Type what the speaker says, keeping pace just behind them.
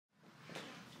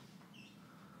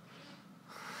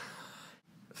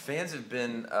Fans have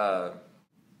been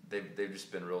they've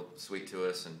just been real sweet to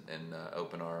us and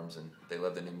open arms, and they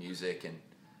love the new music. And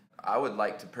I would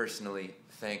like to personally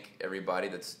thank everybody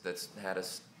that's had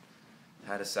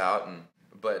us out,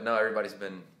 but no, everybody's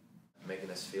been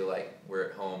making us feel like we're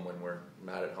at home when we're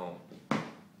not at home.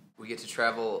 We get to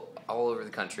travel all over the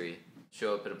country,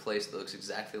 show up at a place that looks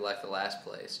exactly like the last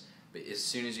place, but as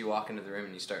soon as you walk into the room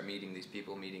and you start meeting these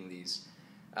people, meeting these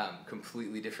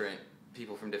completely different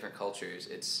people from different cultures,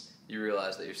 you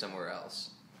realize that you're somewhere else.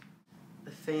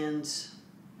 The fans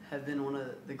have been one of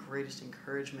the greatest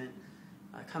encouragement.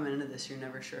 Coming into this, you're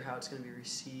never sure how it's going to be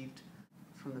received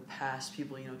from the past.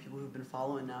 People who've been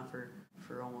following now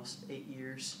for almost 8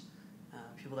 years,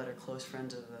 people that are close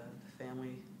friends of the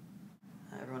family,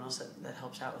 everyone else that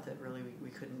helps out with it. Really, we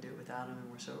couldn't do it without them, and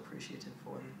we're so appreciative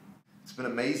for them. It's been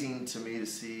amazing to me to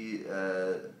see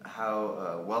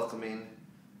how welcoming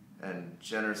and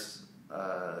generous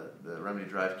the Remedy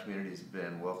Drive community has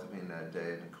been, welcoming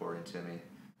Dave and Corey and Timmy.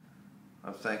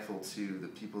 I'm thankful to the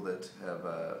people that have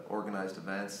organized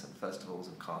events and festivals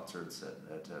and concerts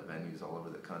at venues all over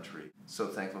the country. So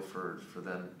thankful for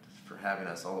them, for having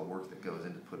us, all the work that goes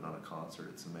into putting on a concert.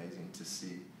 It's amazing to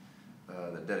see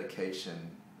the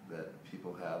dedication that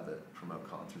people have that promote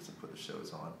concerts and put the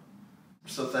shows on. I'm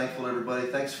so thankful to everybody.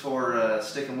 Thanks for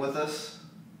sticking with us.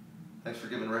 Thanks for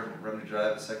giving Remedy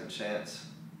Drive a second chance.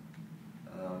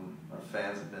 Our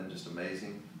fans have been just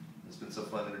amazing. It's been so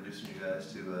fun introducing you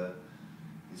guys to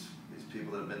these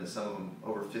people that have been to some of them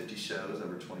over 50 shows,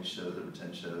 over 20 shows, over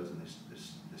 10 shows, and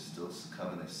they still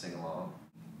come and they sing along.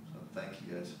 So thank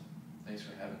you guys. Thanks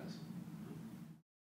for having us.